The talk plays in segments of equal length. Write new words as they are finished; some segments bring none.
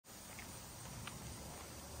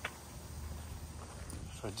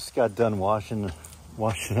So I just got done washing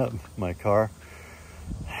up my car.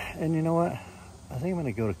 And you know what? I think I'm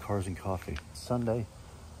gonna go to Cars and Coffee. It's Sunday.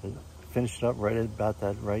 They finished up right at about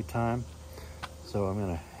that right time. So I'm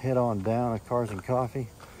gonna head on down to Cars and Coffee,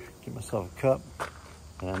 get myself a cup,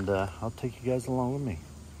 and I'll take you guys along with me.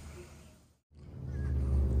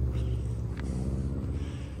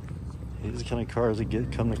 These are the kind of cars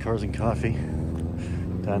that come to Cars and Coffee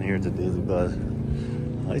down here at the Daily Buzz.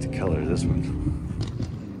 I like the color of this one.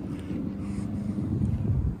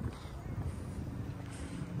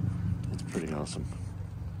 It's pretty awesome.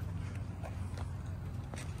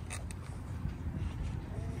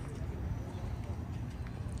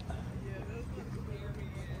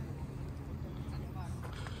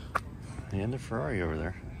 And a Ferrari over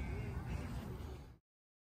there.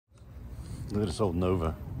 Look at this old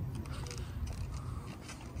Nova.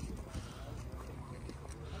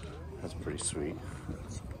 That's pretty sweet.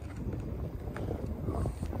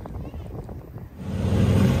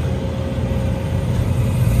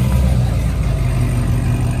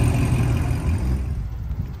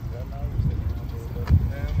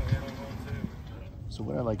 So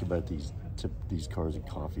what I like about these Cars and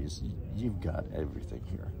Coffees, you've got everything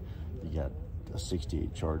here. You got a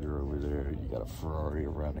 68 Charger over there. You got a Ferrari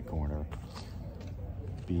around the corner.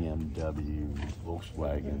 BMW,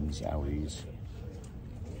 Volkswagens, Audis,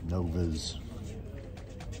 Novas.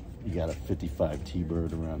 You got a 55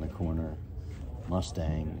 T-Bird around the corner.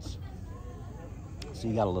 Mustangs. So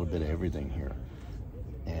you got a little bit of everything here.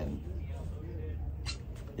 And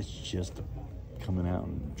it's just coming out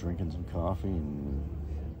and drinking some coffee and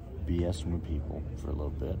BSing with people for a little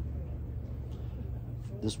bit.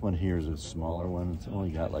 This one here is a smaller one. It's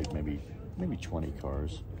only got like maybe 20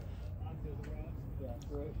 cars.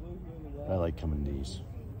 I like coming to these.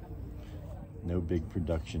 No big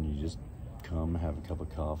production. You just come, have a cup of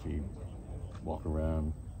coffee, walk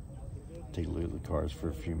around, take a look at the cars for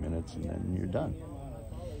a few minutes, and then you're done.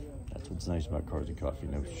 That's what's nice about Cars and Coffee.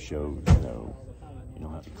 No shows, you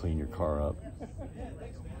don't have to clean your car up.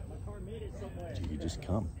 You just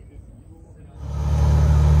come.